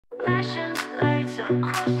flashing lights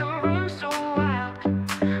across the room so wild.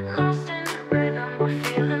 Lost in rhythm, we're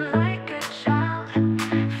feeling like a child.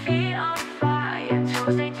 Feet on fire,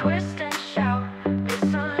 toes they twist and shout. This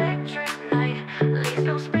electric night leaves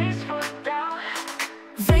no space for doubt.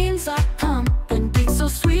 Veins are pumping, beats so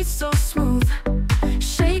sweet, so smooth.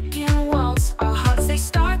 Shaking walls, our hearts they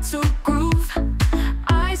start to groove.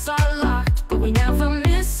 Eyes are locked, but we never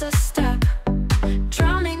miss a step.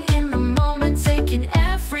 Drowning in the moment, taking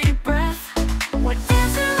every breath. We're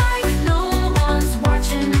dancing like no one's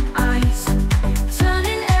watching eyes.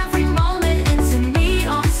 Turning every moment into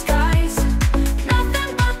neon skies.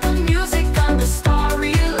 Nothing but the music under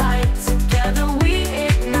starry light. Together we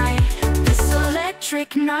ignite this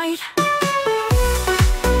electric night.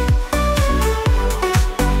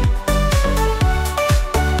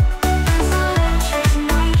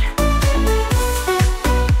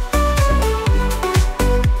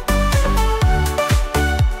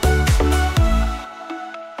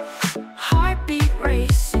 Heartbeat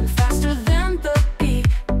racing faster than the beat.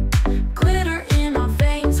 Glitter in our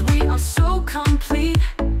veins, we are so complete.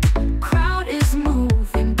 Crowd is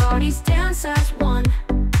moving, bodies dance as one.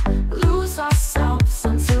 Lose ourselves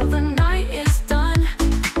until the night is done.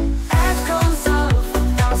 Echoes of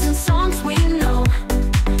 1,000 songs we know.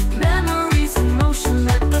 Memories in motion,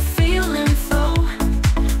 let the feeling flow.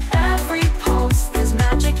 Every pulse, there's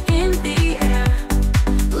magic in the air.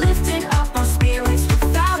 Lifting up our spirits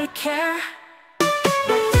without a care.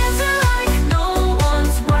 We're dancing like no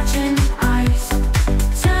one's watching eyes.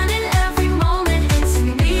 Turning every moment into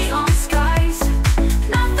neon skies.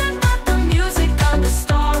 Nothing but the music under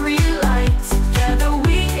starry light. Together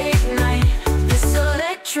we ignite this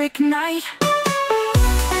electric night.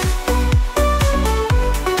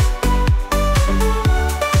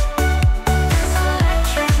 This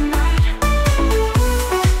electric night.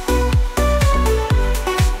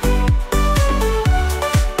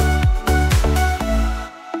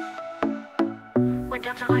 We're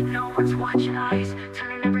dancing like no one's watching eyes.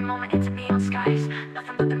 Turning every moment into neon skies.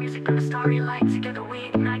 Nothing but the music under starry light. Together we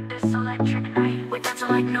ignite this electric night. We're dancing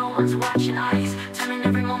like no one's watching eyes. Turning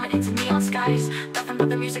every moment into neon skies. Nothing but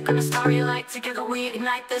the music under starry light. Together we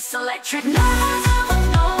ignite this electric night.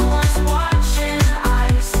 No one's watching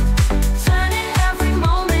eyes. Turning every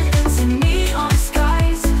moment into neon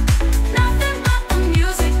skies. Nothing but the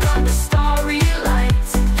music under starry light.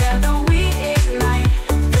 Together we ignite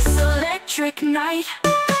this electric night.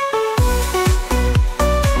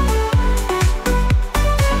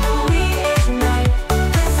 We ignite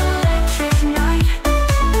this electric night.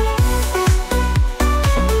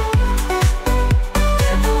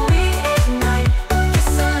 Together we ignite this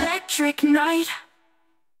electric night.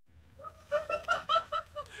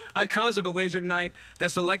 I cause of a laser night,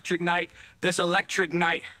 this electric night, this electric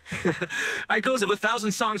night. I cause of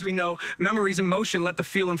 1,000 songs we know, memories in motion, let the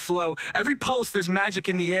feeling flow. Every pulse, there's magic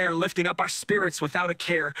in the air, lifting up our spirits without a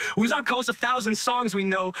care. Who's our cause 1,000 songs we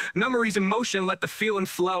know, memories in motion, let the feeling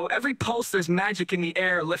flow. Every pulse, there's magic in the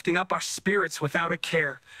air, lifting up our spirits without a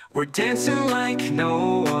care. We're dancing like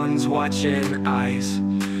no one's watching eyes.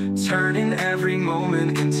 Turning every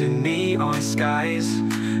moment into neon skies.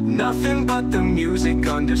 Nothing but the music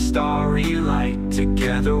under starry light.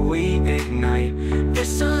 Together we ignite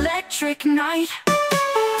This electric night.